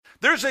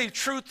There's a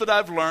truth that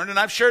I've learned, and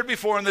I've shared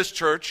before in this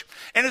church,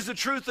 and it's the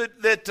truth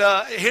that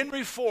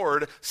Henry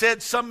Ford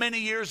said some many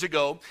years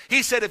ago.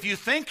 He said, if you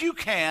think you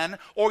can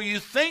or you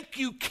think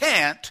you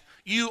can't,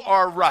 you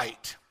are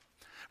right.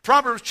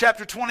 Proverbs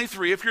chapter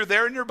 23, if you're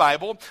there in your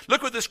Bible,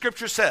 look what the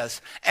scripture says.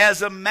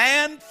 As a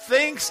man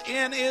thinks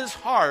in his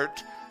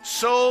heart,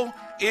 so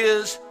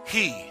is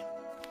he.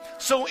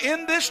 So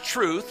in this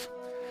truth,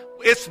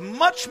 it's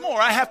much more.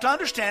 I have to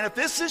understand if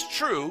this is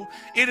true,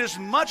 it is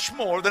much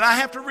more than I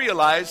have to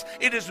realize.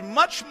 It is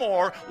much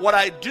more what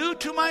I do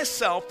to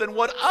myself than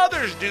what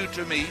others do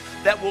to me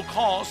that will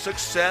cause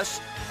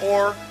success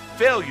or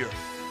failure.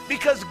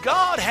 Because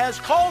God has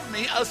called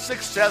me a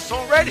success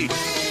already.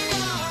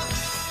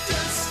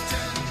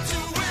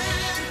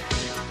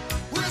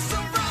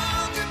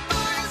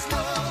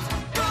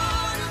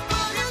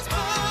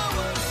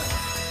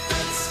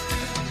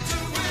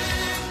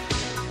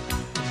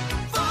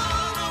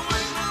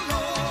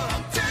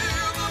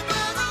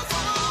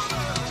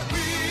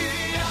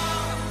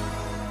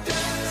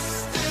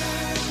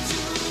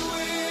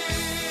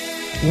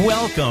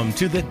 Welcome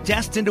to the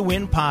Destined to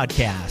Win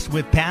podcast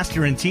with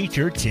pastor and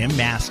teacher Tim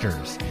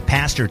Masters.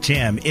 Pastor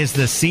Tim is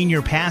the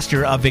senior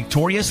pastor of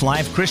Victorious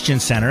Life Christian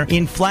Center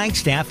in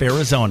Flagstaff,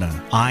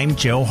 Arizona. I'm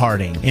Joe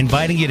Harding,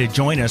 inviting you to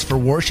join us for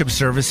worship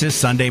services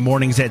Sunday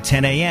mornings at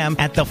 10 a.m.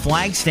 at the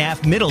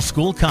Flagstaff Middle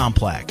School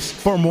Complex.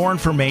 For more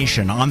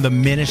information on the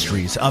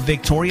ministries of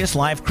Victorious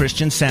Life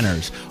Christian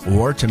Centers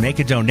or to make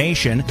a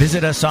donation,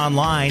 visit us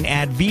online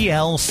at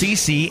vlccaz.org.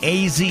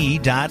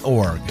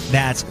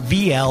 That's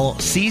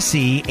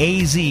vlccaz.org.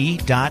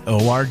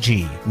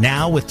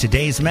 Now with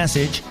today's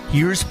message,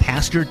 here's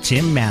Pastor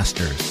Tim Masters.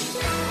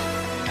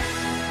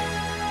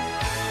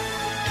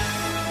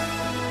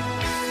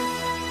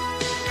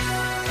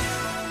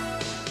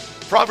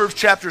 Proverbs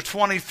chapter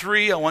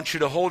 23, I want you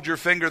to hold your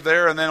finger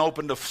there and then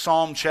open to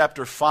Psalm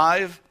chapter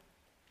 5.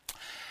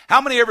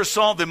 How many ever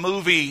saw the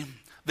movie,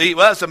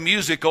 it's a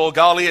musical,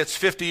 golly, it's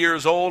 50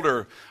 years old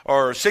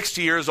or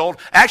 60 years old.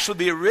 Actually,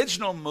 the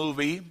original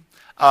movie,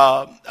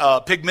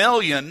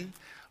 Pygmalion,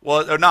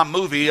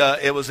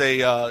 it was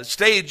a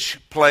stage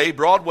play,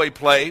 Broadway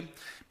play.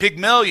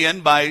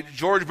 Pygmalion by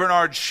George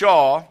Bernard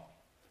Shaw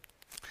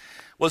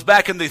was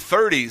back in the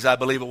 30s, I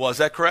believe it was. Is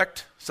that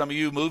correct? Some of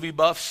you movie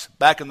buffs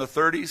back in the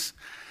 30s.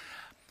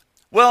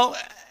 Well,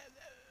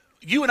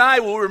 you and I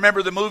will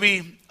remember the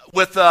movie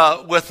with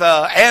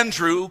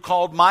Andrew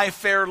called My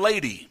Fair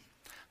Lady.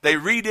 They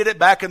redid it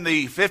back in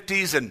the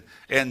 50s and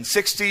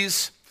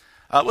 60s.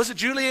 Was it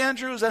Julie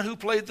Andrews? Is that who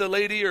played the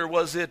lady, or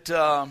was it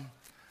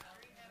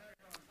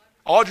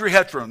Audrey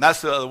Hepburn?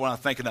 That's the other one I'm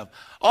thinking of.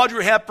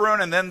 Audrey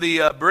Hepburn, and then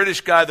the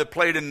British guy that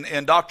played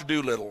in Dr.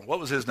 Dolittle. What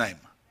was his name?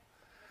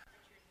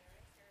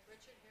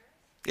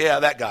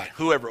 Yeah, that guy,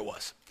 whoever it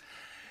was.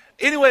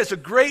 Anyway, it's a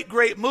great,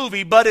 great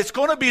movie, but it's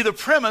going to be the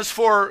premise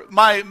for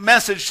my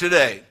message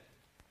today.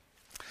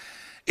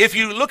 If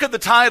you look at the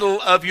title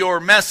of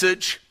your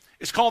message,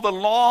 it's called The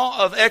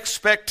Law of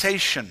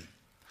Expectation.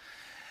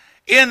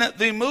 In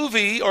the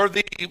movie, or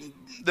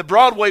the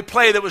Broadway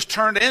play that was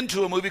turned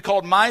into a movie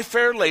called My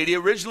Fair Lady,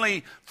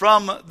 originally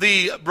from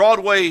the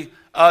Broadway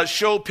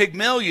show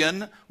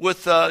Pygmalion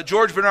with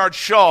George Bernard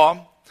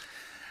Shaw,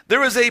 there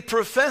was a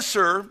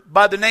professor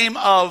by the name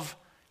of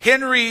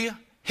Henry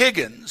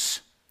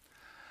Higgins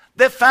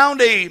that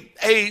found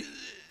a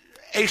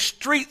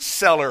street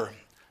seller,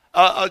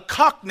 a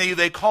cockney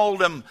they called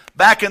him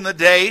back in the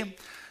day.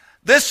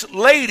 This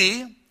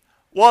lady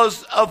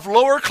was of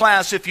lower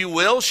class, if you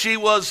will. She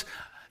was,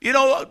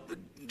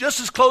 just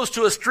as close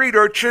to a street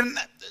urchin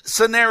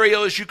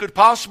scenario as you could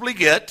possibly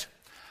get.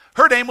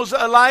 Her name was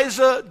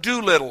Eliza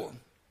Doolittle.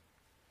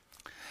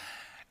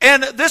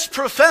 And this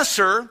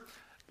professor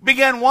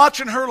began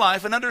watching her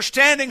life and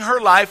understanding her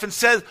life and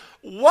said,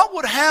 what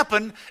would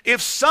happen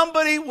if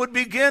somebody would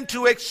begin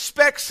to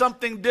expect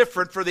something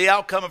different for the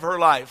outcome of her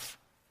life?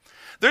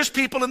 There's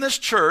people in this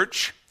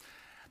church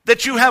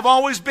that you have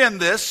always been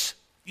this,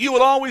 you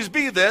will always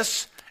be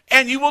this,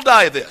 and you will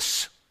die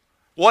this.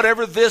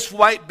 Whatever this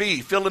might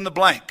be, fill in the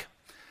blank.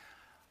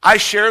 I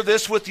share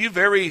this with you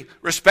very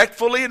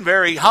respectfully and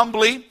very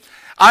humbly.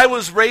 I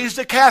was raised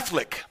a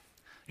Catholic.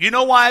 You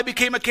know why I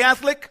became a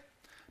Catholic?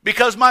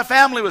 Because my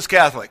family was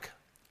Catholic.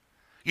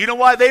 You know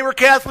why they were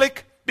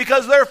Catholic?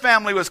 Because their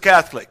family was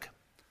Catholic.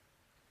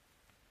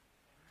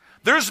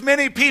 There's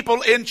many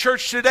people in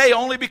church today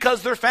only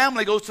because their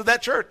family goes to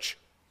that church.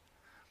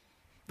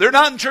 They're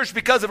not in church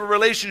because of a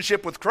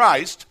relationship with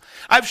Christ.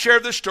 I've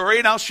shared this story,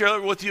 and I'll share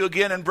it with you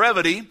again in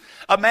brevity.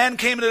 A man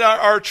came to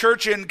our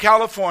church in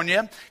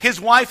California.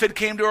 His wife had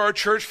came to our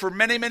church for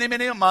many, many,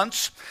 many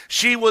months.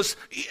 She was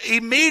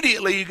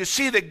immediately, you could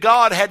see that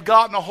God had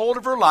gotten a hold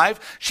of her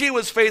life. She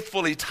was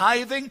faithfully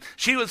tithing.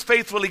 She was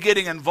faithfully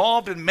getting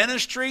involved in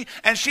ministry,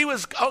 and she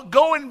was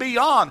going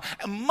beyond.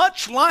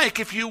 Much like,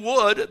 if you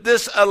would,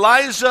 this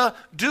Eliza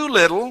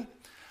Doolittle,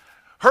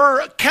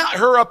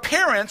 her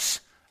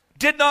appearance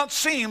did not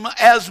seem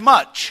as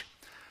much.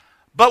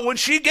 But when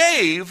she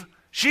gave,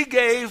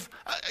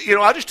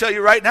 I'll just tell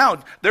you right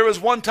now, there was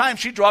one time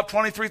she dropped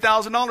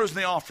 $23,000 in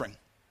the offering.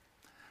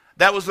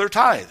 That was their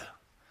tithe.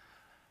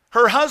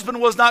 Her husband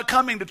was not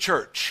coming to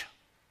church.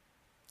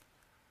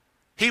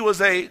 He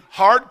was a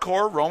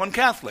hardcore Roman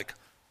Catholic.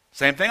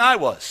 Same thing I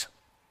was.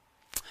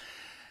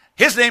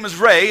 His name is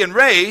Ray, and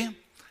Ray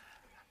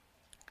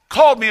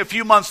called me a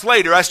few months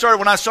later.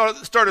 When I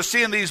started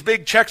seeing these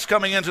big checks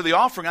coming into the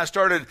offering, I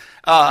started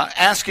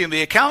asking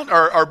the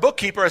our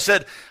bookkeeper, I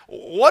said,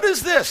 what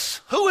is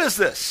this? Who is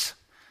this?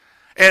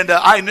 And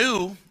I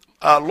knew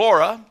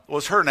Laura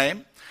was her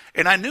name,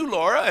 and I knew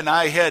Laura, and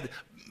I had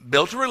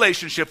built a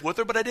relationship with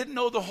her, but I didn't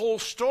know the whole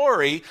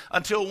story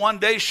until one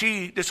day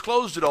she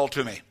disclosed it all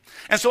to me.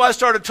 And so I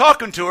started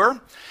talking to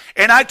her,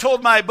 and I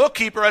told my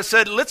bookkeeper, I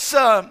said, let's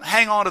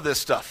hang on to this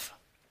stuff.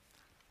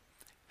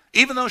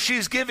 Even though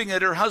she's giving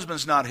it, her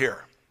husband's not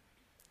here.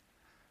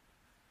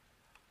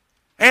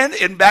 And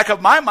in back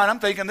of my mind, I'm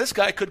thinking this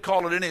guy could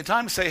call at any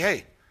time and say,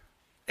 hey,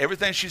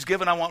 everything she's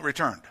given I want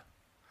returned.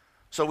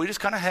 So we just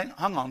kind of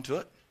hung on to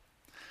it.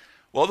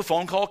 Well, the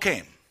phone call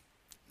came.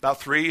 About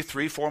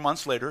 4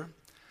 months later,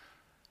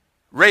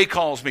 Ray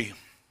calls me.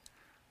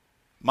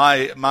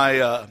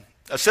 My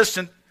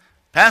assistant,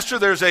 Pastor,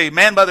 there's a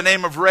man by the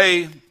name of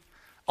Ray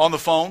on the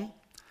phone.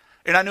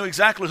 And I knew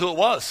exactly who it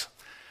was.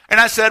 And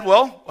I said,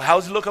 well, how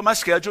does he look on my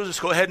schedule?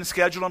 Just go ahead and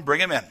schedule him,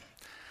 bring him in.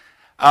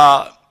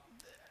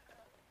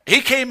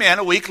 He came in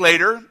a week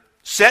later,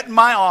 sat in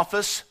my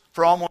office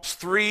for almost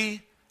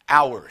 3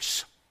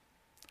 hours.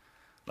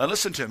 Now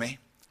listen to me.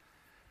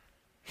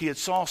 He had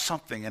saw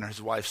something in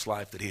his wife's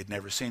life that he had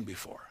never seen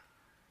before.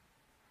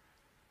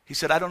 He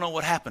said, I don't know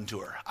what happened to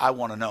her. I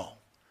want to know.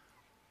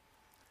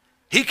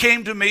 He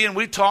came to me and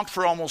we talked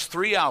for almost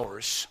 3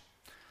 hours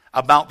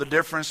about the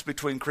difference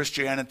between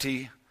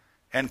Christianity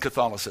and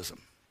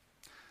Catholicism.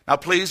 Now,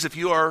 please, if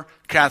you are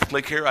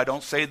Catholic here, I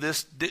don't say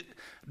this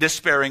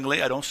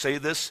despairingly. I don't say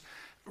this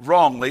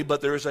wrongly,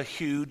 but there is a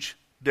huge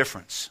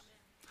difference.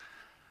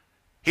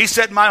 He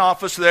sat in my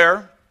office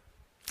there,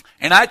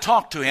 and I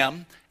talked to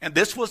him, and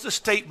this was the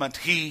statement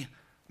he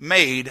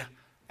made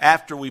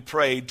after we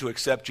prayed to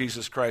accept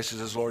Jesus Christ as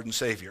his Lord and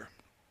Savior.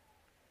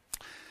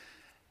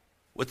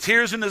 With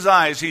tears in his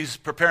eyes, he's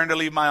preparing to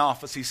leave my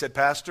office. He said,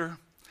 Pastor,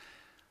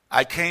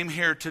 I came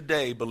here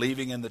today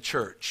believing in the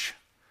church,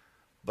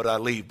 but I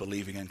leave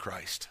believing in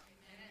Christ.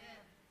 Amen.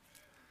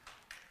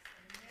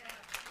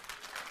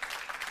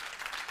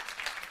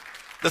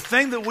 The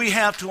thing that we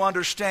have to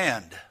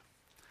understand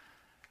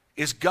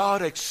is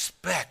God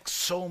expects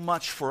so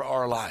much for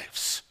our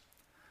lives.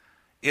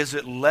 Is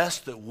it less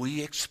that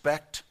we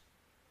expect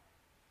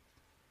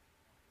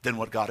than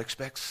what God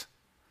expects?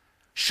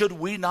 Should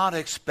we not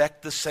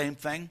expect the same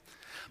thing?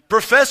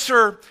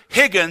 Professor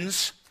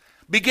Higgins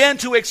began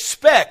to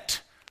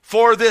expect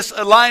for this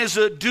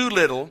Eliza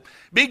Doolittle,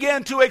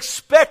 began to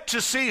expect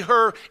to see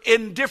her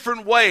in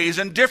different ways,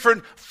 in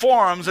different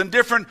forms, and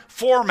different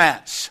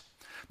formats.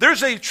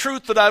 There's a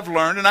truth that I've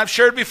learned, and I've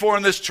shared before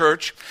in this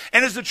church,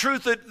 and it's the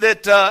truth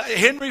that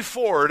Henry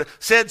Ford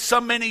said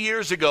some many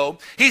years ago.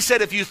 He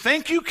said, if you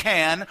think you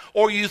can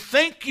or you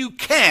think you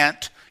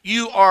can't,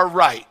 you are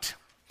right.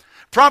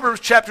 Proverbs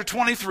chapter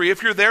 23,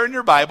 if you're there in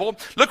your Bible,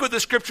 look what the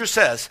scripture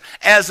says.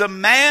 As a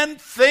man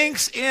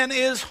thinks in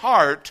his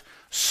heart,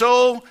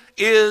 so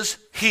is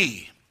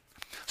he.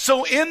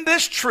 So in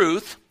this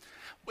truth,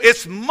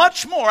 it's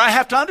much more. I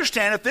have to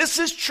understand if this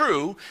is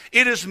true,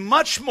 it is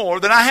much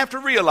more than I have to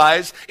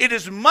realize. It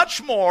is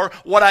much more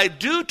what I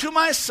do to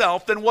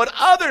myself than what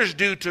others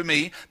do to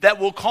me that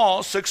will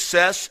cause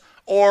success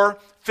or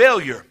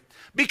failure.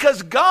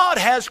 Because God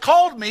has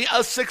called me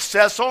a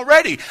success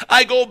already.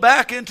 I go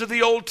back into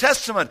the Old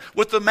Testament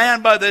with the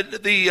man by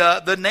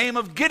the name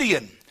of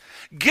Gideon.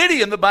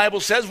 Gideon, the Bible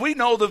says, we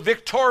know the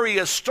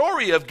victorious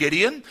story of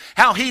Gideon,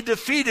 how he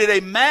defeated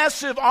a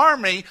massive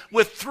army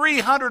with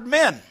 300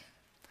 men.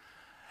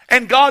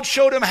 And God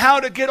showed him how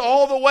to get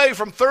all the way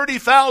from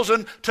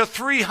 30,000 to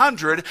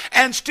 300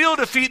 and still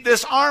defeat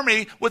this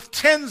army with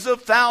tens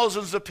of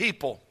thousands of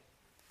people.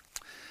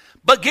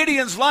 But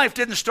Gideon's life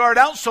didn't start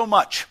out so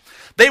much.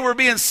 They were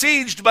being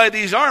sieged by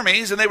these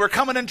armies, and they were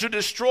coming in to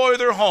destroy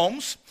their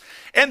homes.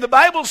 And the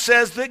Bible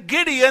says that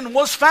Gideon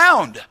was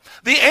found.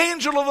 The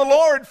angel of the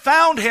Lord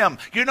found him.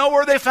 You know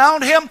where they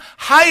found him?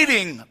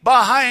 Hiding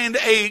behind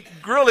a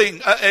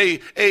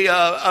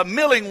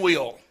milling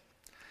wheel,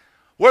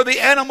 where the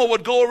animal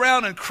would go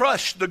around and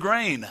crush the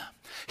grain.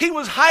 He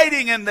was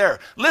hiding in there.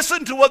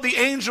 Listen to what the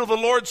angel of the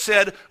Lord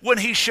said when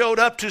he showed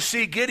up to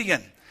see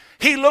Gideon.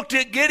 He looked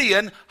at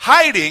Gideon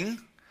hiding,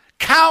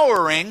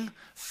 cowering,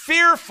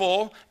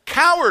 fearful,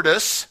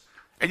 cowardice.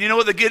 And you know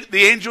what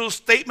the angel's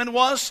statement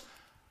was?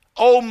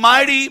 O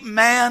mighty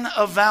man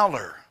of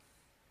valor.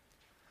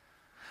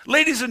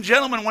 Ladies and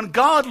gentlemen, when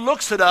God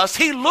looks at us,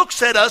 he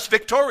looks at us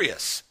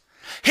victorious.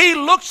 He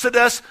looks at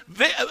us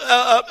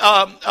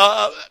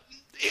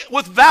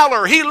with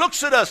valor. He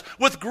looks at us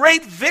with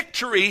great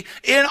victory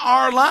in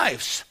our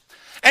lives.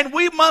 And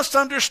we must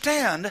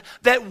understand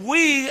that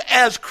we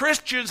as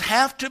Christians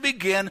have to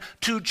begin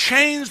to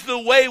change the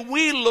way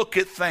we look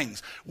at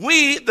things.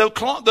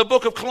 The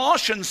book of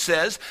Colossians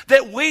says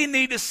that we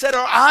need to set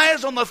our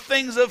eyes on the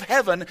things of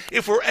heaven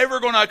if we're ever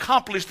going to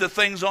accomplish the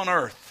things on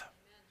earth.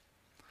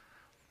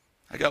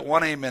 I got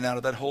one amen out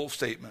of that whole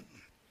statement.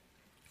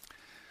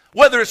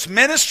 Whether it's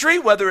ministry,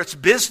 whether it's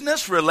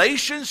business,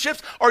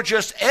 relationships, or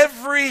just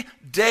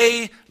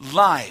everyday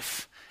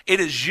life, it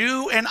is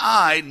you and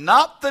I,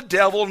 not the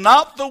devil,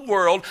 not the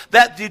world,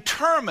 that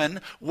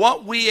determine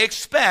what we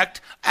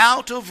expect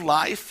out of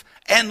life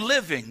and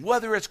living,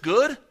 whether it's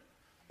good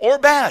or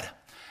bad.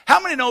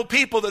 How many know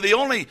people that the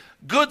only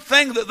good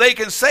thing that they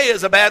can say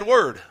is a bad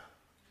word?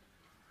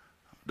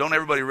 Don't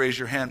everybody raise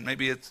your hand.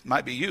 Maybe it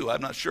might be you.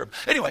 I'm not sure.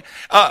 Anyway,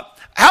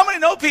 how many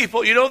know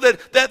people,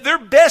 that their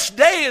best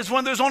day is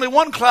when there's only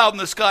one cloud in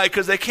the sky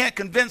because they can't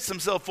convince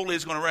themselves fully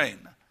it's going to rain?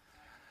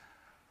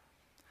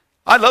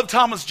 I love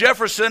Thomas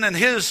Jefferson and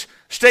his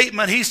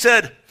statement. He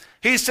said,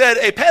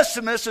 a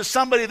pessimist is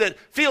somebody that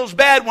feels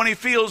bad when he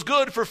feels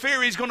good for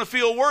fear he's going to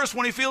feel worse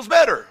when he feels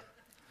better.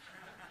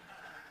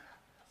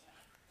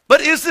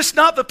 But is this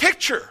not the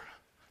picture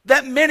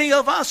that many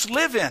of us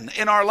live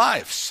in our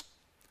lives?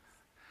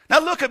 Now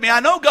look at me.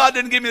 I know God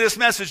didn't give me this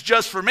message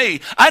just for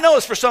me. I know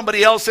it's for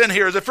somebody else in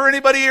here. Is it for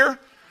anybody here?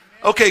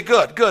 Okay,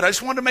 good. I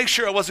just wanted to make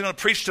sure I wasn't going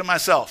to preach to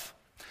myself.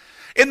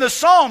 In the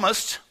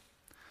psalmist,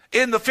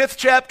 in the 5th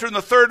chapter, in the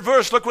 3rd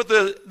verse, look what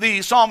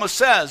the psalmist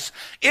says.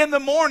 In the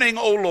morning,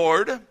 O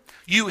Lord,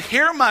 you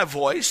hear my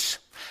voice.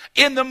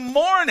 In the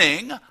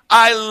morning,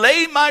 I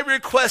lay my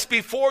request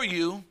before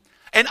you,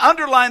 and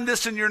underline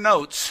this in your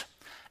notes,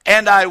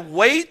 and I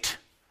wait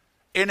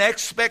in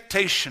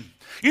expectation.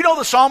 You know what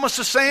the psalmist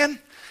is saying?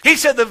 He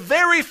said, the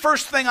very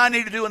first thing I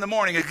need to do in the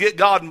morning is get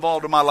God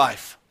involved in my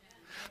life.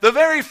 The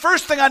very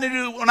first thing I need to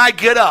do when I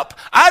get up,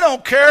 I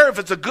don't care if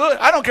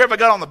I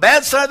got on the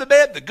bad side of the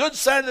bed, the good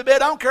side of the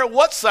bed, I don't care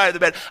what side of the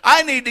bed.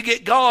 I need to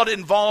get God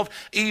involved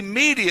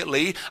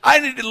immediately. I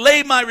need to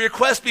lay my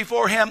request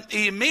before him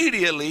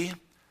immediately,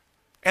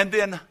 and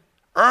then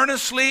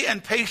earnestly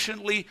and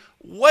patiently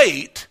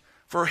wait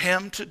for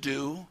him to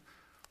do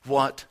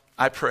what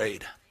I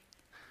prayed.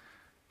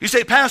 You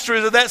say, Pastor,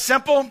 is it that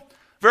simple?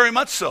 Very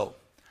much so.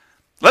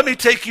 Let me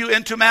take you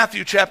into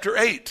Matthew chapter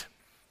 8.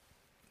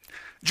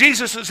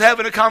 Jesus is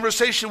having a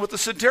conversation with the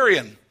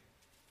centurion.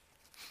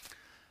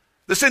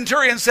 The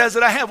centurion says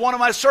that I have one of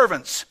my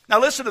servants.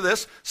 Now listen to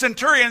this.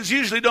 Centurions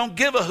usually don't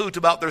give a hoot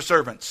about their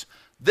servants.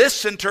 This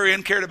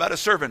centurion cared about his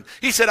servant.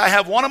 He said, I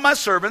have one of my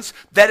servants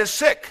that is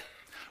sick.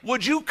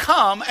 Would you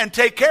come and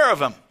take care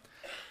of him?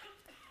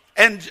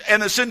 And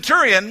the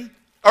centurion,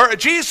 or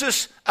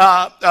Jesus,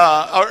 or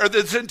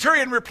the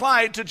centurion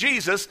replied to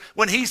Jesus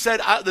when he said,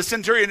 the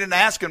centurion didn't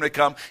ask him to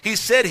come. He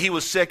said he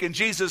was sick, and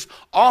Jesus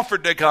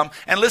offered to come.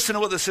 And listen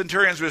to what the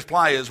centurion's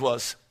reply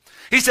was.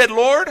 He said,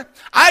 Lord,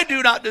 I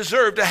do not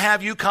deserve to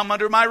have you come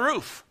under my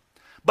roof.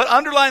 But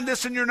underline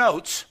this in your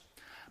notes.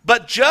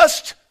 But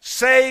just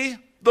say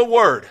the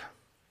word,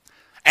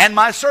 and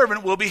my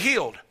servant will be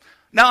healed.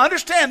 Now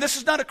understand, this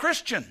is not a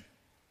Christian.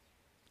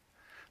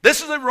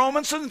 This is a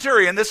Roman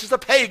centurion. This is a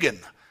pagan.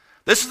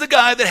 This is the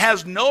guy that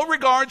has no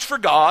regards for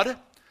God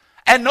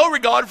and no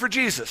regard for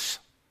Jesus.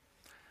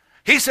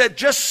 He said,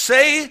 just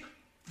say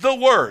the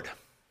word.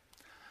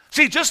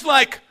 See, just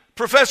like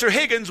Professor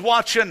Higgins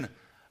watching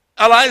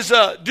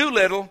Eliza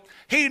Doolittle,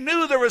 he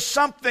knew there was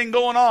something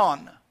going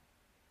on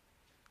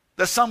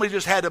that somebody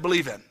just had to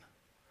believe in.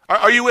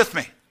 Are you with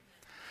me?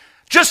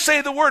 Just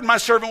say the word, my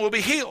servant will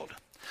be healed.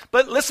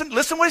 But listen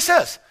what he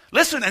says.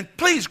 Listen, and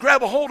please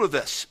grab a hold of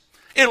this.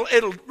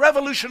 It'll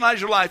revolutionize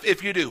your life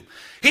if you do.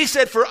 He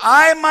said, for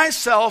I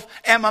myself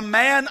am a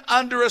man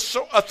under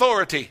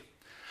authority.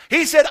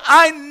 He said,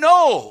 I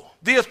know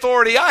the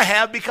authority I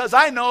have because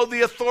I know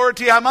the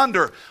authority I'm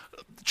under.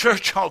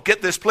 Church,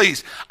 get this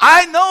please.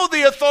 I know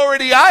the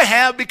authority I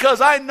have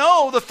because I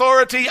know the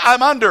authority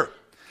I'm under.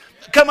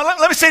 Come on,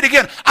 let me say it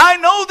again. I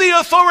know the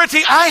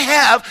authority I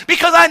have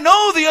because I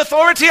know the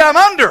authority I'm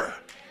under.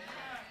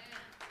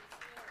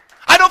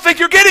 I don't think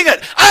you're getting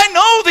it. I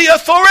know the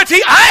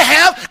authority I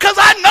have because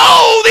I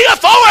know the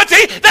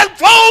authority that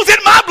flows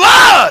in my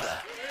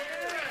blood.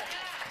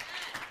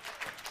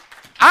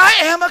 I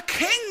am a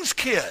king's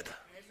kid.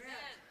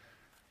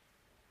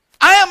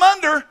 I am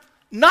under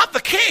not the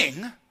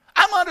king,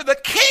 I'm under the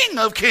King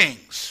of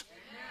Kings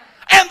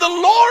and the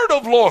Lord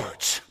of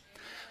Lords.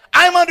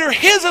 I'm under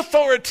his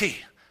authority.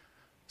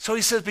 So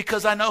he says,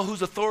 because I know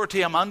whose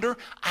authority I'm under,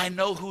 I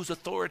know whose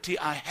authority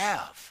I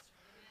have.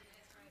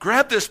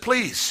 Grab this,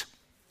 please.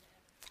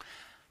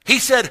 He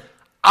said,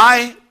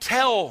 I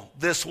tell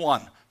this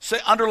one. Say,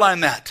 underline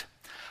that.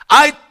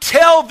 I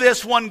tell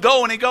this one,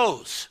 go, and he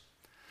goes.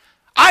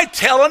 I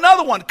tell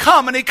another one,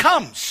 come, and he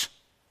comes.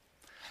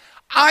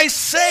 I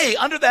say,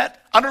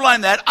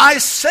 underline that, I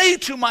say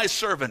to my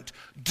servant,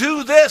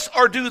 do this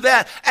or do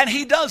that, and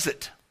he does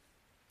it.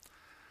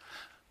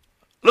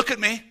 Look at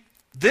me.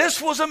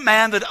 This was a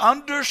man that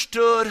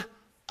understood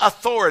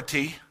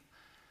authority,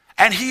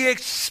 and he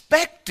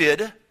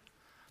expected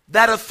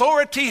that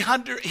authority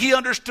he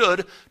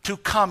understood to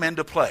come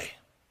into play.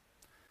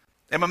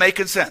 Am I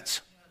making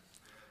sense?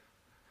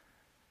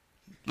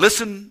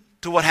 Listen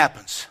to what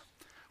happens.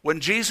 When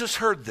Jesus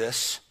heard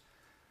this,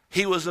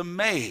 he was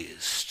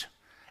amazed.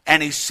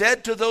 And he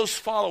said to those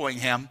following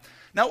him,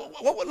 now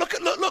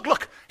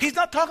look. He's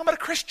not talking about a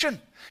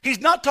Christian. He's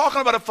not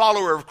talking about a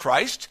follower of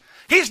Christ.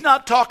 He's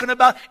not talking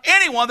about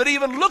anyone that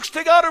even looks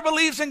to God or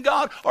believes in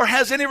God or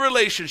has any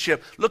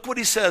relationship. Look what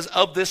he says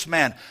of this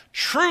man.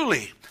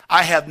 Truly,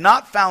 I have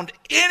not found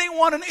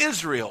anyone in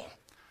Israel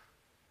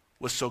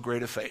with so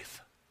great a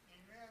faith.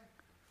 Amen.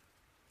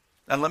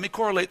 And let me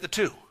correlate the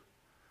two.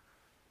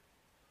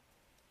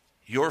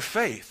 Your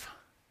faith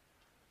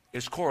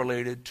is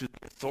correlated to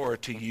the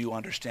authority you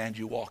understand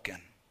you walk in.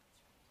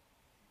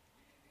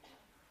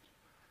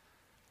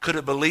 Could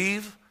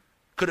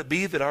it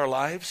be that our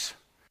lives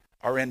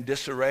are in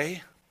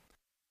disarray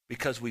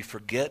because we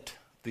forget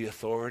the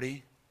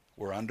authority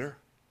we're under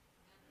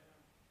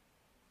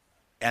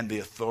and the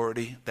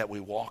authority that we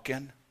walk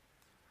in?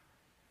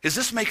 Is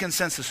this making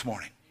sense this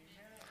morning?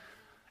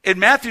 In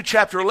Matthew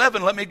chapter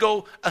 11, let me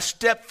go a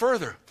step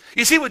further.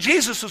 You see, what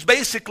Jesus was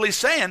basically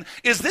saying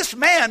is this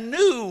man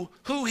knew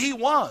who he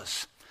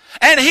was.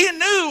 And he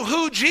knew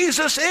who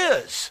Jesus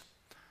is.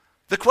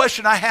 The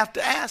question I have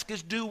to ask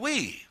is, do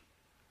we?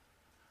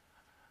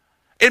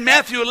 In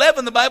Matthew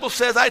 11, the Bible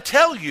says, I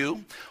tell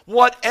you,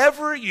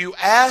 whatever you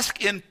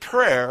ask in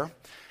prayer,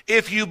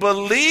 if you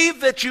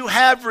believe that you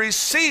have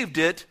received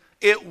it,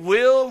 it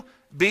will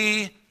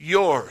be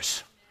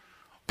yours.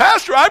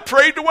 Pastor, I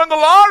prayed to win the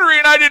lottery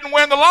and I didn't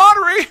win the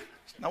lottery.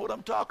 That's not what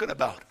I'm talking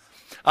about.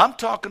 I'm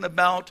talking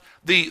about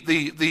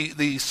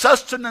the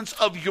sustenance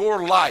of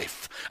your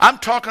life. I'm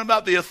talking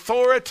about the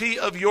authority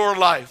of your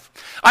life.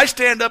 I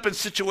stand up in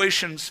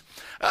situations,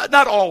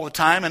 not all the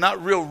time and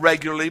not real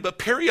regularly, but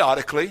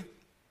periodically,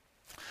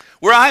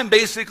 where I'm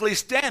basically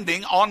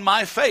standing on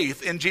my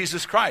faith in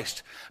Jesus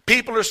Christ.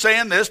 People are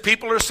saying this,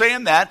 people are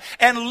saying that,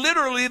 and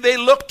literally they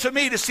look to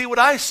me to see what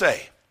I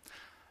say.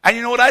 And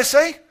you know what I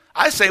say?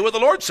 I say what the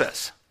Lord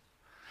says.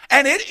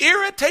 And it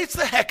irritates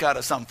the heck out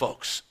of some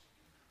folks.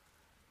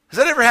 Has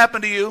that ever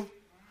happened to you?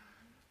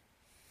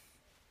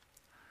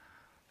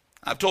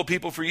 I've told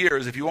people for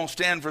years, if you won't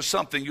stand for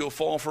something, you'll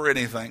fall for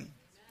anything.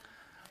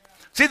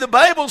 See, the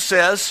Bible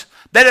says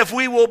that if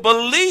we will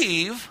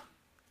believe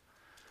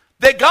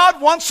that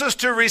God wants us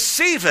to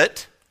receive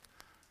it,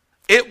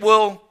 it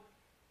will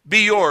be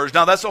yours.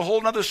 Now, that's a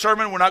whole other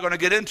sermon we're not going to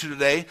get into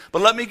today,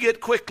 but let me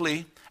get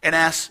quickly and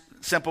ask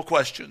simple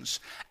questions.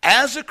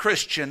 As a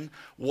Christian,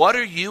 what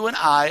are you and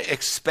I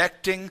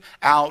expecting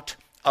out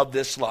of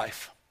this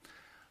life?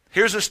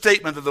 Here's a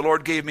statement that the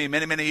Lord gave me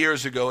many, many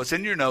years ago. It's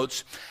in your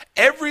notes.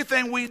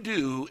 Everything we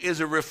do is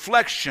a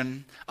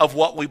reflection of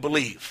what we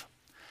believe.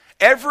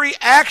 Every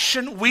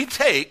action we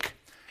take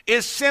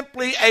is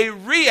simply a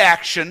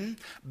reaction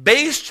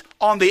based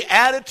on the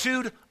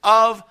attitude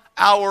of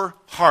our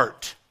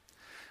heart.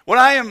 When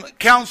I am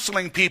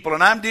counseling people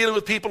and I'm dealing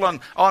with people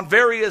on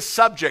various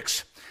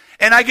subjects,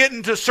 and I get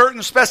into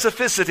certain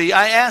specificity,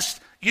 I ask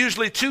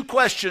usually two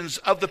questions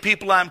of the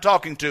people I'm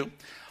talking to.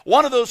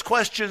 One of those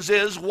questions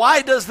is,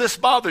 why does this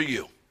bother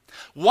you?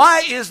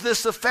 Why is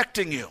this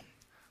affecting you?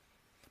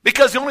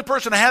 Because the only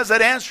person that has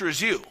that answer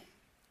is you.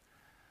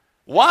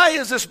 Why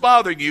is this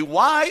bothering you?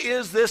 Why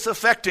is this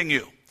affecting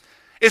you?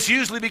 It's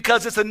usually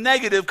because it's a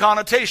negative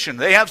connotation.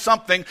 They have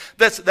something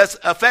that's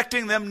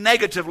affecting them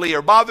negatively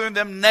or bothering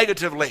them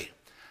negatively.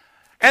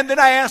 And then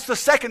I ask the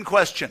second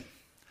question.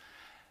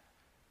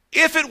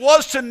 If it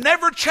was to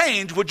never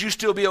change, would you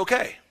still be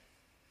okay?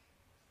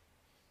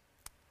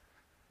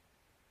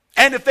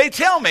 And if they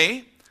tell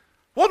me,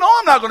 well, no,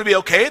 I'm not going to be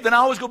okay, then I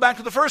always go back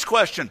to the first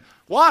question.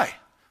 Why?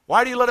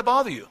 Why do you let it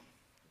bother you?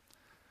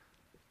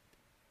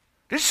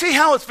 Did you see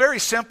how it's very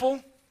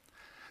simple?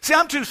 See,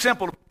 I'm too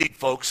simple to believe,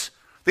 folks.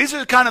 These are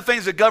the kind of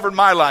things that govern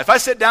my life. I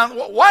sit down,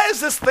 why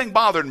is this thing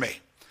bothering me?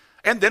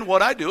 And then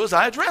what I do is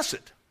I address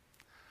it.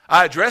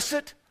 I address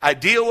it, I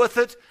deal with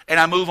it, and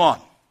I move on.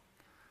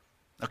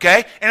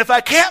 Okay? And if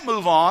I can't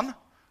move on,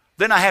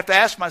 then I have to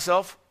ask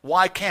myself,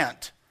 why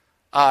can't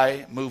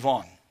I move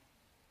on?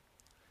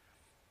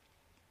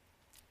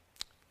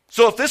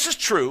 So if this is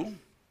true,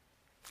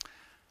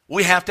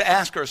 we have to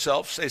ask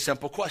ourselves a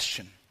simple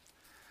question.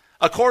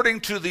 According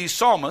to the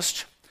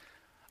psalmist,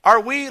 are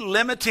we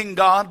limiting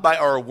God by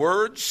our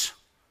words,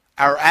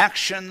 our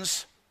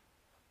actions,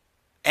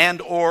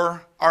 and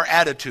or our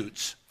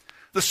attitudes?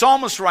 The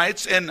psalmist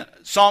writes in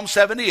Psalm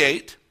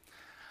 78,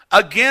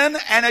 again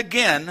and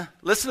again,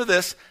 listen to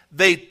this,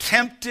 they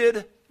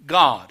tempted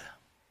God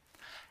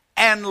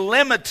and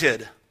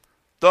limited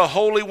the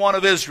Holy One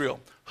of Israel.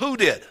 Who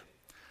did?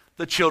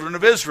 The children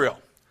of Israel.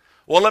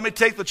 Well, let me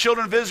take the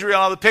children of Israel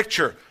out of the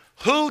picture.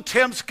 Who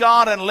tempts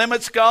God and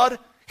limits God?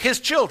 His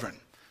children.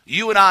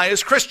 You and I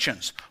as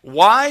Christians.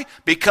 Why?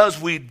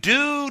 Because we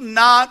do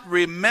not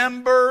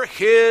remember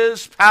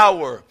His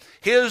power,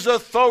 His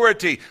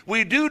authority.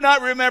 We do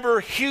not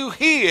remember who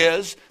He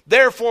is.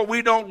 Therefore,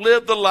 we don't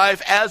live the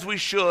life as we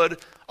should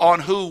on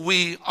who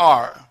we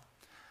are.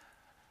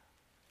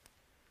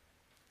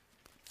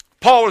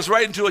 Paul was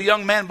writing to a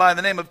young man by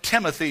the name of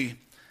Timothy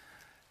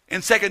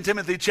in 2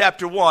 Timothy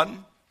chapter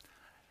 1.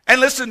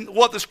 And listen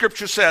what the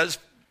scripture says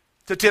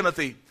to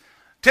Timothy.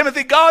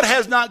 Timothy, God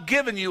has not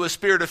given you a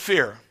spirit of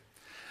fear.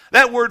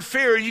 That word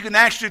fear you can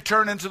actually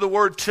turn into the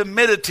word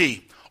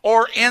timidity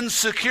or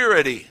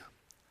insecurity.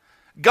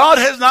 God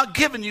has not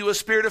given you a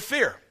spirit of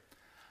fear.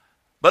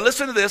 But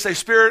listen to this, a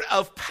spirit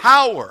of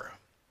power,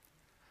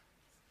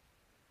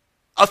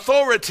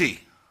 authority,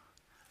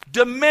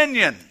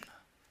 dominion,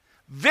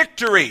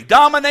 victory,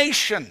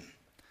 domination.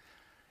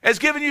 Has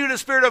given you the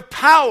spirit of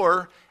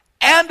power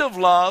and of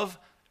love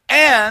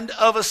and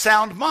of a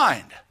sound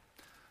mind.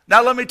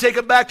 Now let me take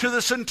it back to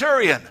the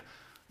centurion.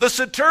 The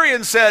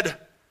centurion said,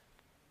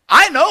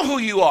 I know who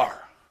you are.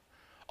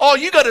 All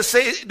you got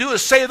to do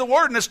is say the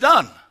word and it's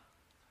done.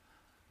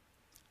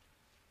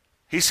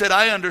 He said,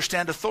 I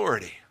understand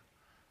authority.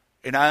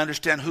 And I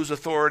understand whose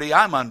authority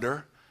I'm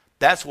under.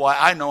 That's why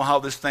I know how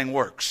this thing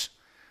works.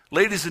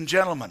 Ladies and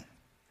gentlemen,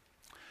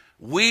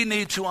 we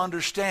need to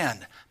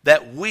understand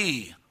that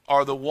we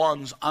are the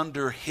ones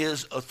under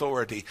his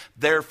authority.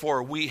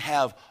 Therefore, we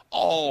have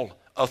all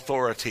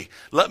authority.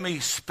 Let me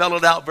spell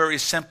it out very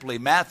simply.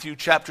 Matthew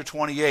chapter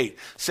 28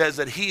 says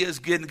that he has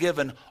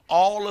given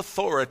all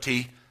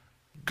authority.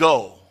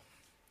 Go.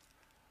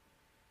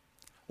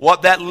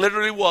 What that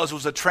literally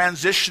was a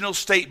transitional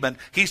statement.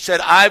 He said,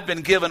 I've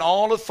been given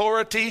all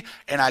authority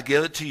and I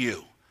give it to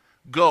you.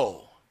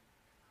 Go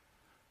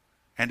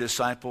and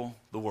disciple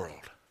the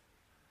world.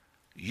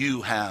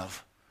 You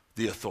have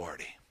the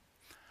authority.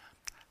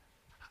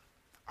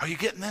 Are you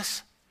getting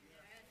this?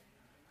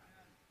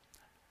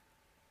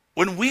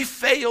 When we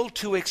fail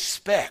to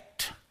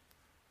expect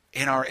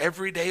in our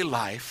everyday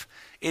life,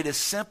 it is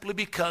simply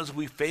because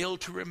we fail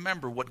to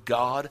remember what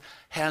God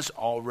has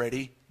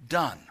already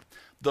done.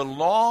 The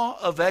law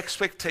of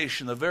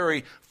expectation, the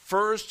very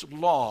first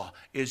law,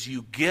 is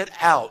you get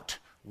out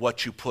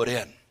what you put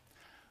in.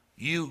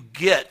 You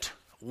get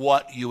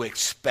what you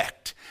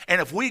expect. And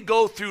if we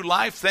go through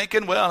life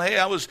thinking, well, hey,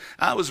 I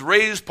was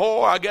raised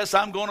poor, I guess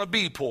I'm going to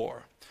be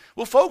poor.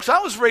 Well, folks, I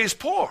was raised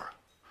poor.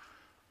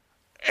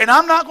 And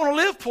I'm not going to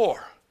live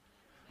poor.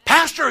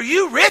 Pastor, are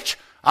you rich?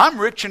 I'm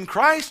rich in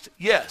Christ?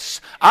 Yes.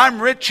 I'm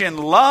rich in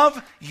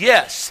love?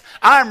 Yes.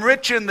 I'm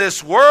rich in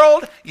this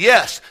world?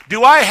 Yes.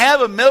 Do I have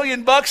 $1 million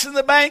in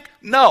the bank?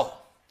 No.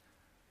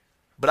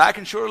 But I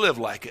can sure live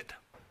like it.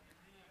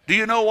 Do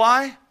you know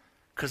why?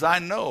 Because I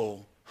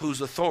know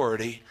whose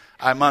authority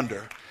I'm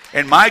under.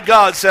 And my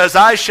God says,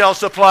 I shall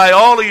supply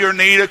all of your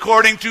need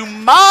according to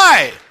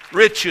my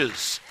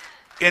riches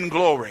in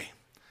glory.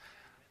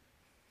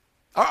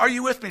 Are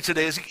you with me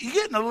today? Are you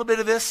getting a little bit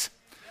of this?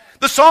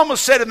 The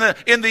psalmist said in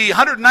the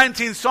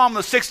 119th Psalm,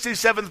 the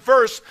 67th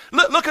verse,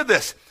 look at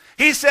this.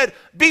 He said,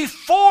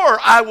 before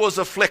I was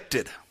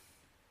afflicted,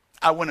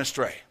 I went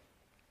astray.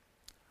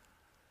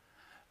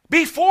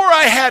 Before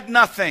I had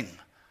nothing,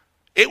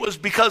 it was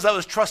because I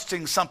was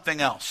trusting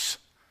something else.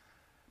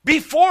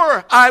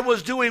 Before I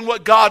was doing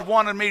what God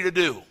wanted me to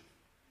do,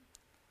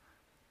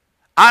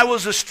 I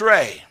was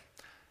astray.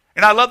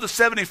 And I love the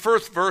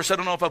 71st verse. I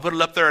don't know if I put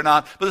it up there or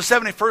not, but the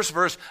 71st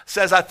verse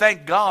says, I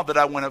thank God that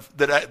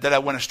I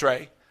went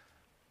astray,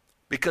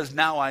 because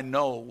now I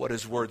know what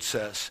his word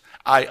says.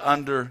 I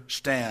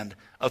understand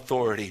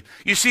authority.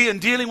 You see, in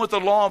dealing with the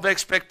law of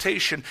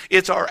expectation,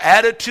 it's our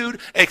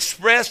attitude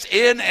expressed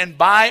in and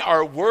by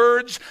our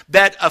words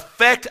that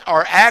affect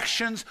our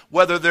actions,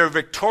 whether they're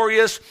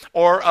victorious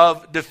or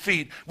of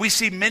defeat. We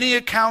see many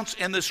accounts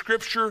in the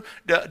scripture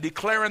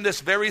declaring this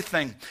very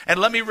thing.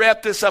 And let me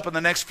wrap this up in the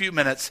next few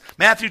minutes.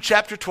 Matthew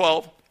chapter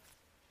 12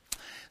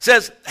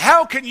 says,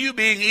 how can you,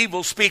 being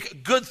evil,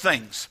 speak good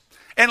things?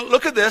 And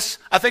look at this.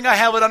 I think I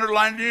have it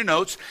underlined in your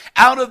notes.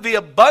 Out of the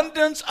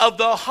abundance of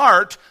the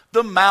heart,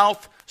 the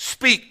mouth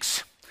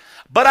speaks.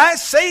 But I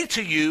say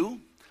to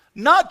you,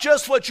 not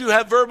just what you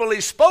have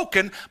verbally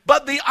spoken,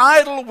 but the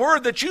idle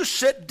word that you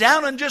sit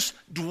down and just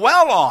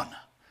dwell on.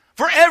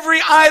 For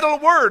every idle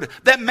word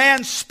that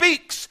man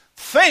speaks,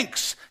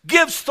 thinks,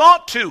 gives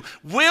thought to,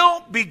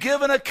 will be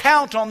given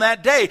account on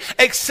that day,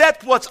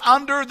 except what's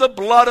under the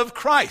blood of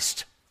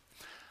Christ.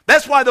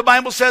 That's why the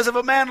Bible says if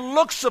a man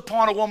looks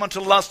upon a woman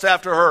to lust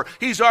after her,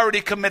 he's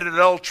already committed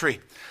adultery.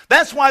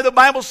 That's why the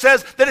Bible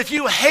says that if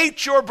you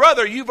hate your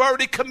brother, you've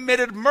already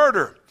committed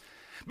murder.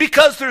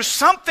 Because there's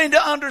something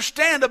to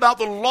understand about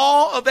the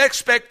law of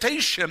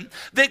expectation,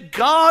 that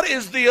God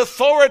is the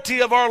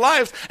authority of our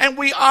lives, and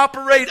we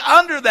operate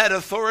under that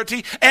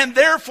authority, and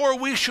therefore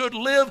we should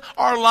live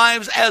our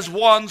lives as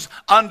ones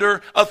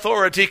under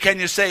authority. Can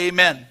you say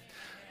amen?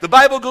 The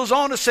Bible goes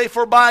on to say,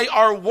 for by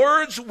our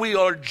words we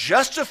are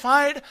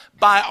justified,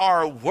 by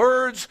our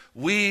words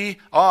we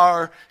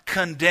are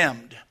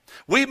condemned.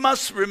 We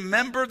must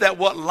remember that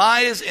what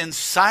lies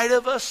inside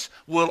of us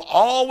will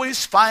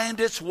always find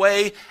its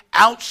way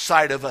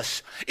outside of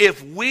us.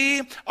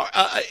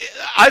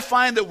 I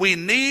find that we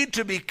need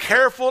to be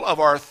careful of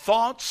our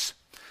thoughts,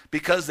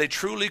 because they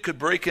truly could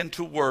break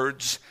into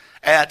words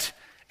at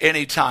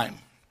any time.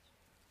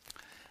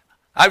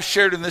 I've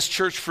shared in this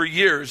church for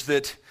years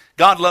that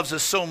God loves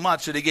us so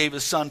much that he gave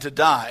his son to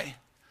die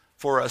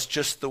for us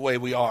just the way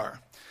we are.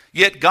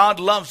 Yet God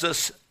loves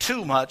us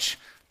too much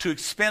to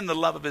expend the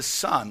love of his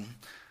son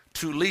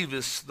to leave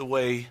us the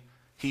way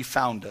he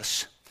found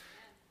us.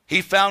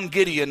 He found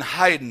Gideon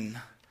hiding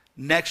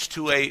next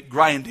to a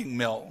grinding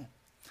mill.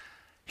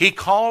 He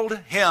called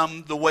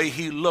him the way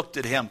he looked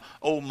at him,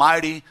 O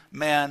mighty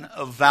man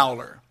of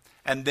valor.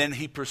 And then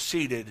he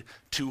proceeded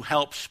to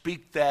help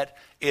speak that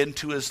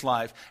into his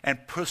life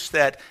and push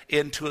that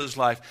into his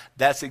life.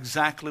 That's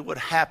exactly what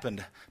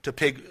happened to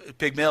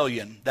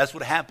Pygmalion. That's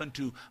what happened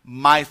to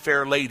My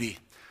Fair Lady.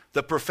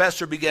 The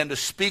professor began to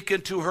speak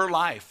into her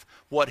life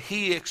what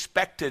he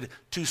expected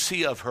to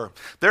see of her.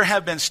 There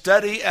have been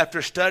study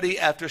after study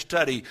after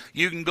study.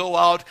 You can go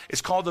out,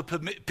 it's called the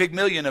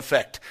Pygmalion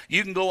effect.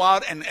 You can go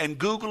out and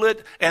Google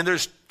it, and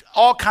there's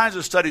all kinds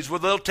of studies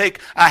where they'll take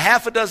a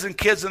half a dozen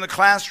kids in the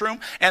classroom,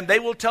 and they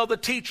will tell the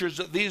teachers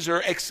that these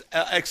are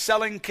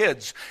excelling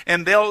kids.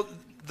 And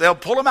they'll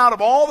pull them out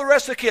of all the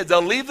rest of the kids.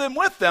 They'll leave them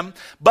with them,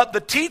 but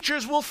the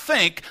teachers will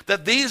think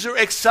that these are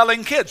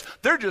excelling kids.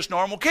 They're just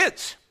normal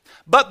kids.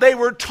 But they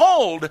were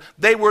told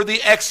they were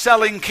the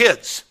excelling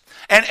kids.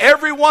 And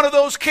every one of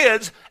those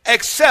kids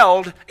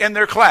excelled in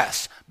their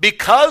class.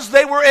 Because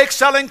they were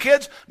excelling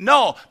kids?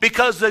 No,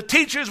 because the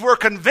teachers were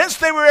convinced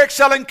they were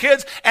excelling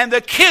kids, and the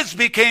kids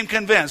became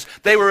convinced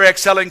they were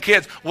excelling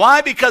kids.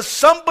 Why? Because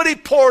somebody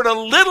poured a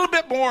little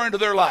bit more into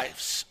their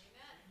lives.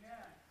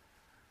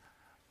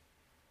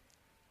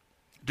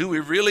 Do we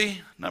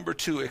really, number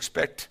 2,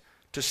 expect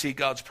to see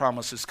God's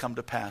promises come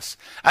to pass?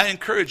 I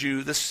encourage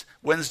you, this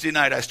Wednesday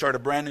night I start a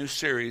brand new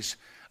series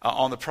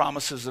on the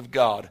promises of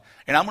God.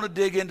 And I'm going to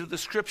dig into the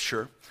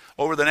scripture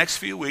over the next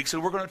few weeks,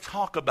 and we're going to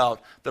talk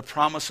about the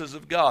promises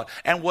of God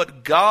and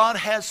what God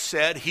has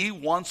said he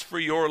wants for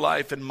your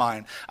life and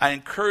mine. I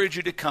encourage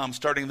you to come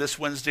starting this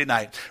Wednesday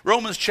night.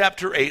 Romans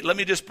chapter 8, let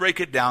me just break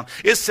it down.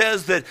 It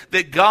says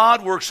that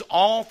God works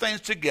all things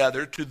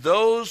together to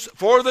those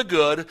for the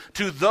good,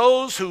 to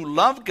those who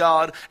love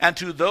God, and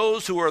to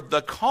those who are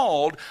the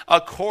called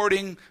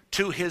according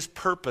to his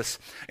purpose.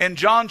 In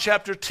John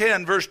chapter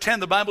 10, verse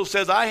 10, the Bible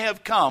says, I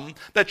have come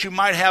that you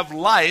might have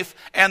life,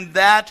 and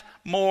that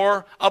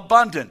more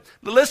abundant.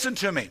 Listen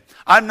to me.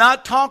 I'm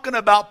not talking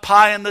about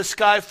pie in the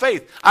sky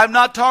faith. I'm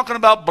not talking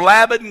about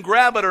blab it and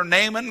grab it or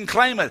name it and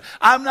claim it.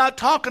 I'm not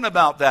talking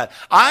about that.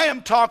 I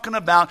am talking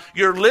about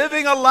you're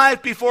living a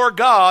life before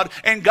God,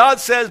 and God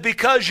says,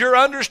 because you're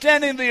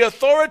understanding the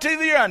authority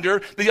that you're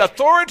under, the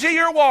authority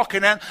you're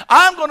walking in,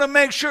 I'm going to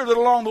make sure that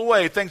along the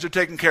way things are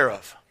taken care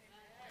of.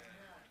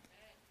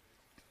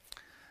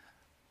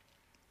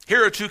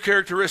 Here are 2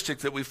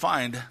 characteristics that we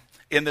find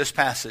in this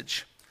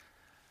passage.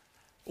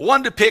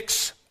 One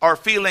depicts our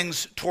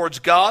feelings towards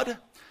God.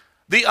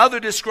 The other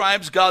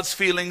describes God's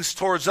feelings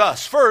towards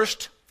us.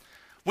 First,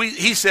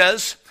 he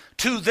says,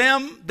 to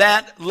them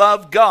that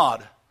love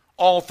God,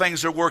 all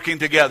things are working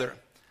together.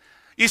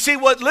 You see,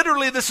 what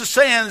literally this is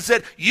saying is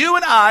that you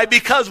and I,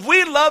 because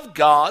we love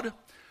God,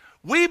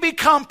 we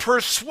become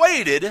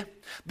persuaded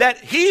that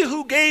he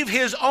who gave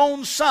his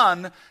own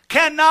son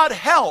cannot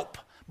help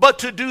but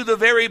to do the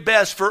very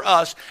best for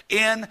us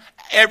in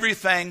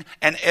everything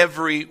and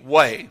every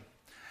way.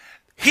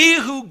 He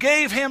who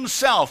gave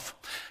himself,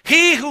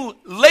 he who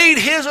laid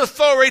his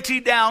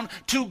authority down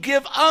to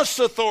give us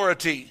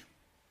authority,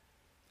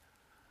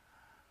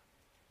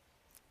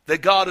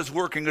 that God is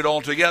working it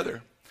all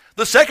together.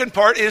 The second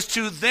part is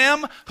to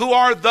them who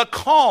are the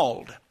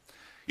called.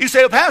 You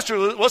say, well,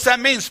 Pastor, what's that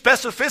mean?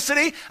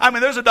 Specificity? I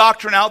mean, there's a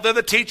doctrine out there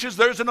that teaches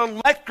there's an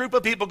elect group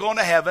of people going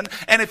to heaven,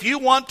 and if you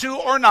want to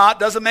or not,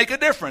 doesn't make a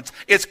difference.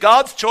 It's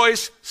God's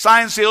choice,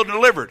 signed, sealed, and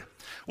delivered.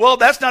 Well,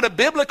 that's not a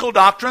biblical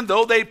doctrine,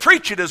 though they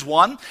preach it as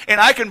one, and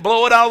I can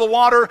blow it out of the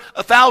water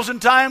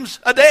 1,000 times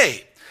a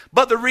day.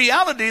 But the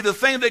reality, the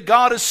thing that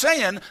God is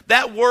saying,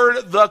 that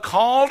word, the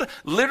called,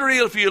 literally,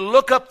 if you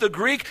look up the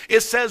Greek,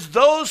 it says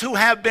those who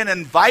have been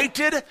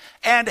invited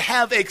and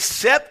have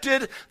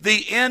accepted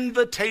the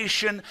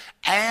invitation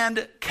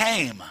and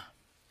came.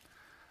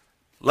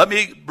 Let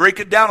me break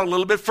it down a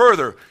little bit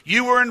further.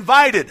 You were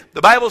invited.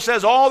 The Bible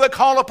says all that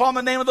call upon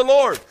the name of the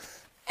Lord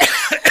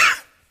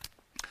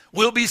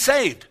will be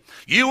saved.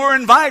 You were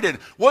invited.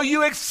 Well,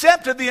 you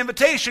accepted the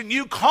invitation.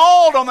 You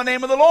called on the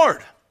name of the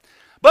Lord.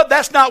 But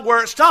that's not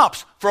where it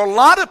stops. For a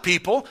lot of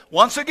people,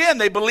 once again,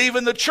 they believe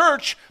in the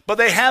church, but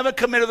they haven't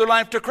committed their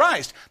life to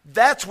Christ.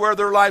 That's where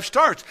their life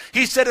starts.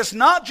 He said it's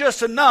not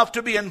just enough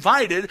to be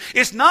invited.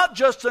 It's not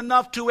just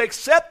enough to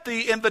accept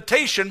the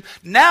invitation.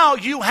 Now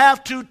you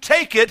have to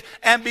take it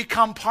and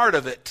become part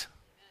of it.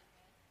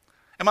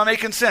 Am I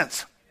making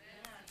sense?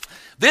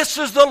 This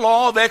is the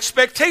law of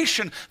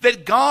expectation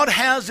that God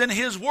has in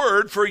his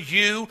word for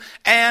you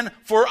and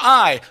for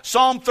I.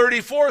 Psalm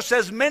 34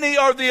 says, many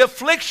are the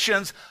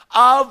afflictions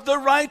of the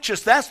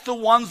righteous. That's the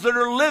ones that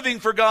are living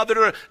for God, that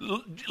are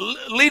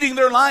leading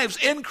their lives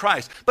in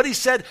Christ. But he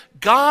said,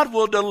 God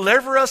will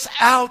deliver us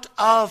out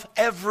of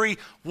every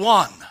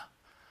one.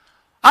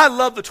 I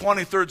love the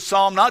 23rd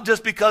Psalm, not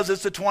just because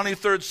it's the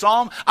 23rd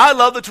Psalm. I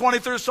love the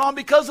 23rd Psalm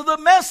because of the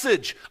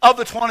message of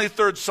the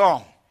 23rd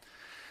Psalm.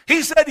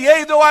 He said,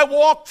 yea, though I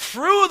walk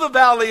through the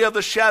valley of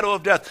the shadow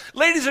of death.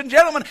 Ladies and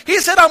gentlemen, he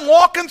said, I'm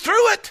walking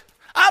through it.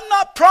 I'm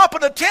not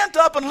propping a tent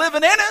up and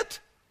living in it.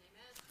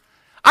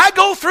 I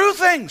go through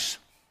things.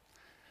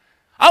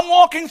 I'm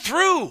walking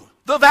through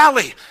the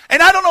valley.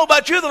 And I don't know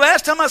about you, the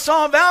last time I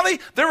saw a valley,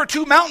 there were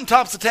 2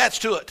 mountaintops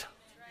attached to it.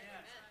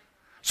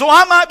 So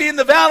I might be in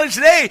the valley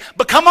today,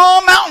 but come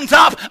on,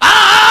 mountaintop,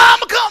 I'm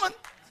coming.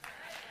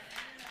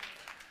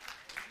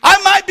 I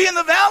might be in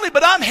the valley,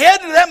 but I'm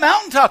headed to that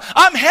mountaintop.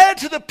 I'm headed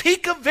to the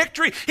peak of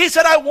victory. He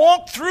said, I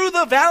walked through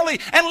the valley.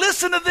 And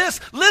listen to this,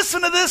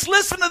 listen to this,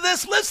 listen to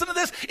this, listen to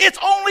this. It's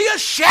only a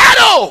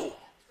shadow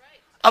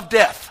of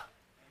death.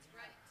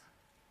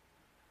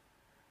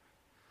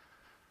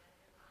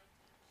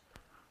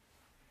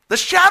 The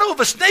shadow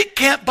of a snake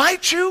can't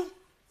bite you.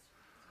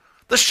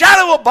 The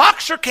shadow of a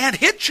boxer can't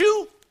hit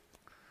you.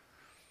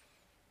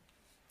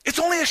 It's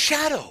only a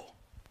shadow.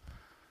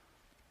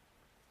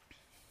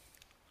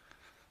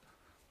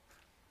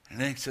 And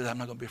then he says, I'm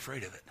not going to be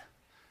afraid of it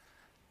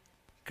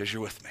because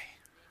you're with me.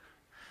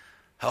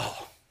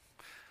 Oh,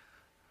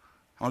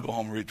 I'm going to go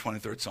home and read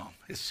 23rd Psalm.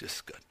 It's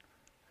just good.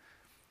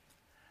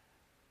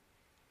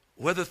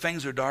 Whether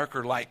things are dark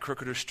or light,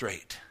 crooked or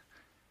straight,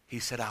 he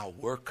said, I'll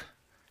work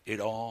it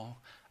all.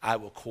 I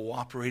will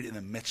cooperate in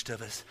the midst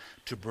of us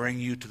to bring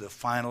you to the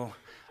final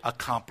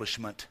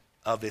accomplishment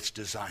of its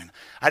design.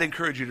 I'd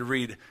encourage you to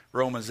read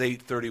Romans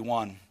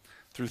 8:31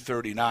 through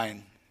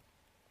 39.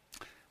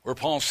 Where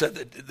Paul said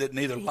that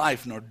neither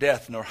life, nor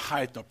death, nor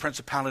height, nor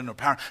principality, nor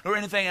power, nor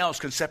anything else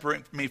can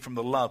separate me from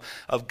the love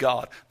of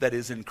God that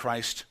is in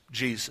Christ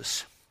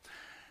Jesus.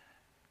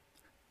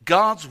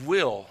 God's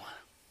will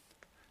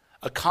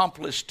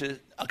accomplished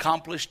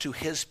to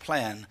his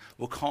plan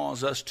will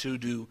cause us to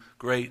do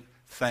great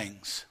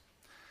things.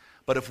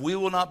 But if we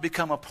will not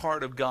become a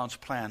part of God's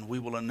plan, we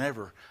will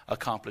never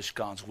accomplish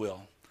God's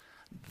will.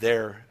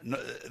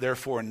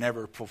 Therefore,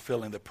 never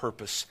fulfilling the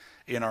purpose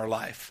in our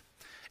life.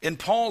 In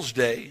Paul's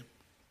day,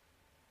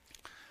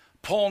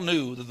 Paul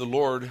knew that the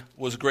Lord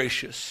was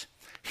gracious.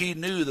 He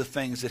knew the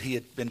things that he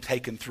had been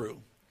taken through.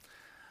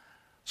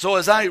 So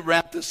as I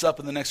wrap this up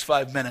in the next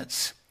 5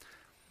 minutes,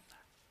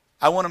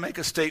 I want to make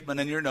a statement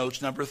in your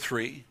notes, number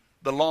 3.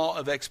 The law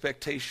of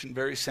expectation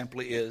very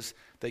simply is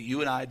that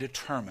you and I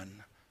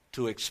determine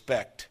to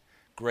expect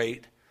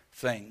great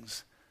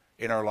things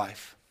in our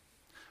life.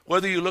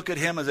 Whether you look at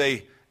him as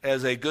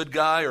a good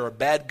guy or a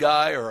bad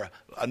guy or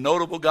a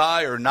notable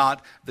guy or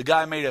not, the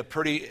guy made a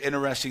pretty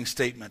interesting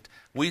statement.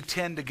 We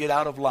tend to get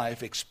out of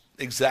life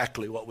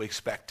exactly what we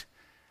expect.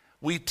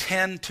 We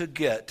tend to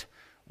get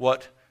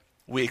what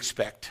we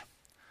expect.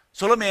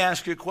 So let me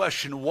ask you a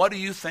question. What do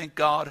you think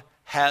God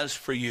has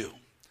for you?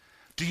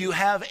 Do you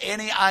have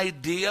any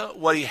idea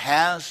what he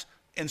has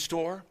in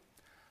store?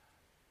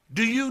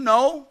 Do you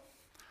know?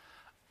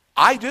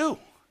 I do.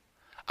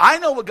 I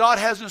know what God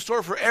has in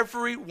store for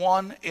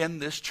everyone in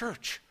this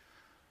church.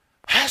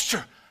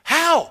 Pastor,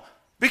 how?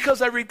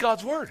 Because I read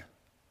God's word.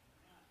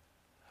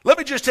 Let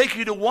me just take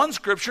you to one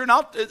scripture, and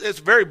it's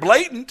very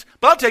blatant,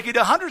 but I'll take you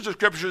to hundreds of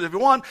scriptures if you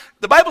want.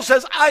 The Bible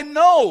says, I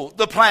know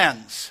the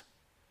plans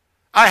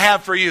I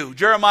have for you.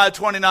 Jeremiah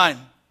 29.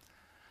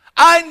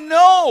 I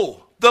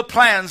know the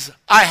plans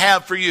I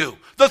have for you.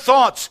 The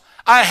thoughts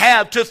I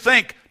have to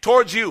think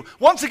towards you.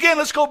 Once again,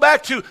 let's go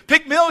back to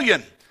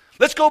Pygmalion.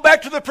 Let's go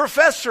back to the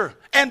professor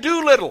and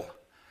Doolittle.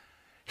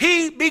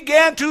 He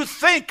began to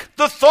think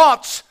the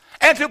thoughts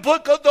and to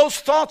put those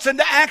thoughts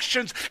into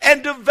actions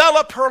and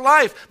develop her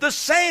life. The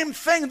same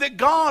thing that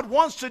God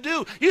wants to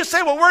do. You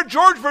say, well, where'd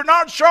George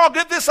Bernard Shaw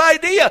get this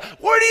idea?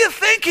 Where do you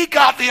think he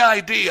got the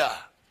idea?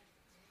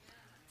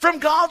 From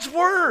God's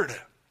word.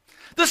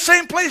 The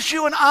same place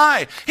you and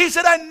I. He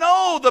said, I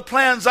know the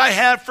plans I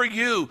have for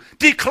you,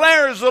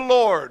 declares the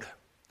Lord.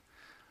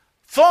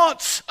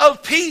 Thoughts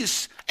of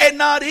peace and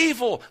not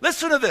evil.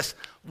 Listen to this.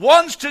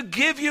 Wants to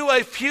give you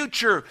a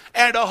future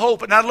and a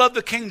hope. And I love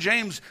the King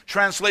James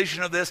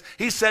translation of this.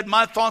 He said,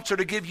 my thoughts are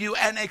to give you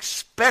an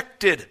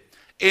expected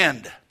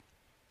end.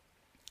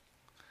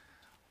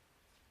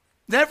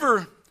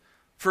 Never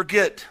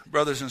forget,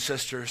 brothers and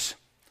sisters,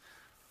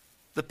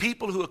 the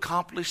people who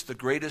accomplish the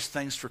greatest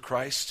things for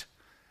Christ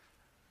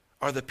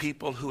are the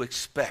people who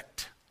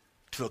expect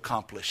to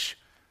accomplish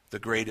the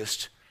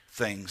greatest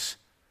things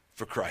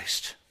for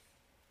Christ.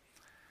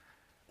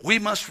 We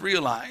must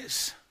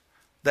realize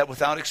that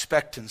without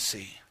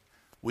expectancy,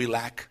 we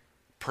lack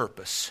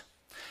purpose.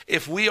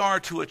 If we are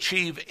to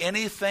achieve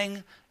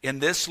anything in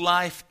this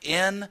life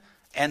in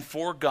and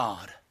for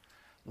God,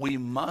 we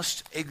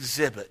must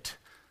exhibit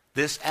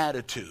this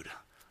attitude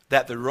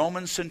that the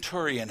Roman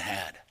centurion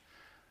had,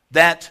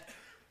 that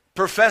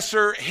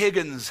Professor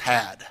Higgins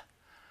had,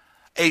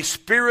 a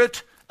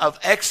spirit of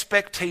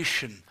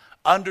expectation,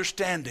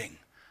 understanding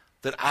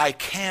that I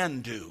can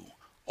do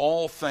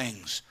all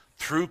things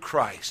through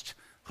Christ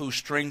who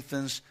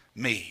strengthens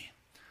me.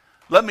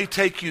 Let me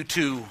take you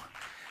to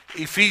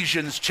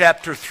Ephesians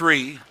chapter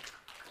 3.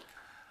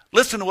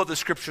 Listen to what the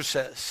scripture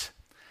says.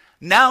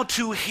 Now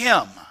to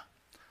him,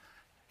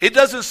 it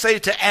doesn't say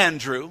to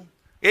Andrew,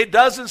 It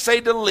doesn't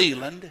say to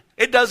Leland.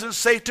 It doesn't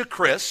say to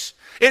Chris.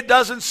 It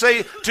doesn't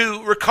say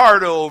to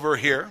Ricardo over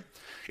here.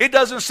 It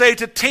doesn't say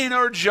to Tina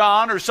or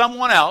John or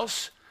someone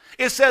else.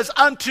 It says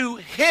unto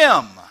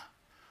him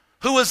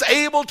who is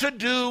able to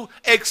do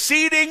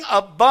exceeding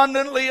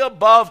abundantly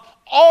above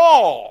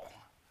all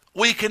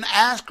we can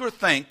ask or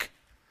think.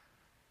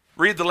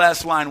 Read the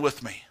last line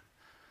with me.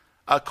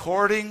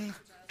 According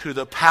to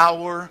the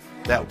power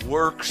that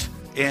works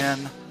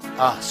in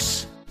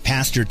us.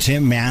 Pastor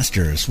Tim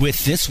Masters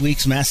with this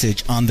week's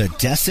message on the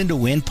Destined to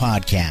Win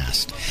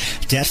podcast.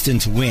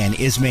 Destined to Win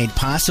is made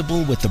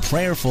possible with the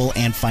prayerful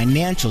and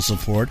financial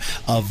support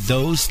of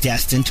those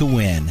destined to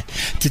win.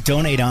 To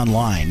donate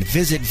online,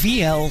 visit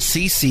vlccaz.org.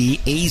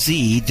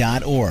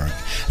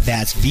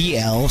 That's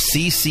vlccaz.org.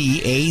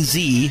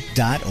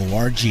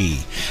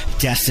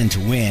 Destined to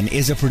Win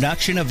is a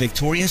production of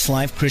Victorious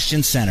Life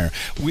Christian Center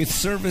with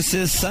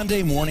services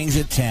Sunday mornings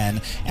at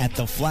 10 at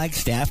the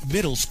Flagstaff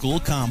Middle School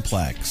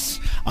Complex.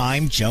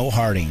 I'm Joe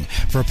Harding.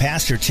 For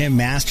Pastor Tim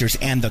Masters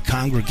and the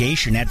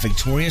congregation at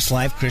Victorious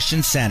Life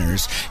Christian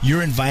Centers,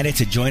 you're invited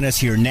to join us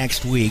here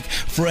next week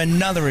for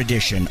another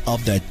edition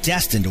of the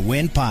Destined to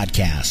Win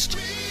podcast.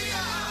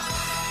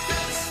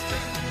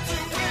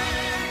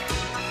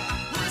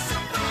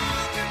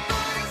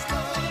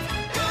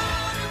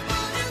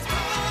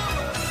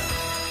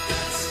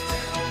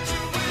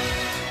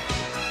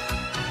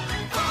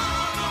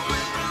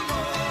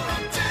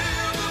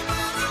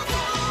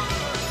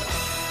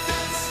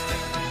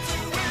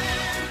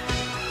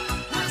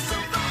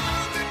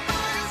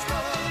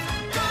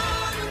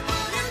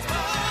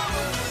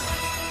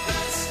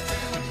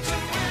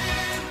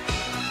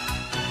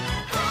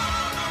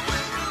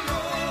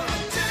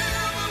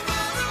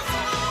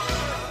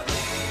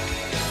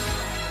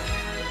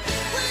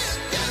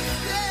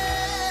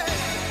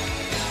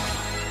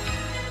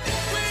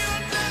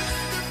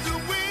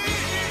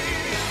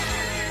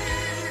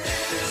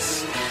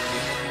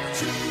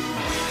 To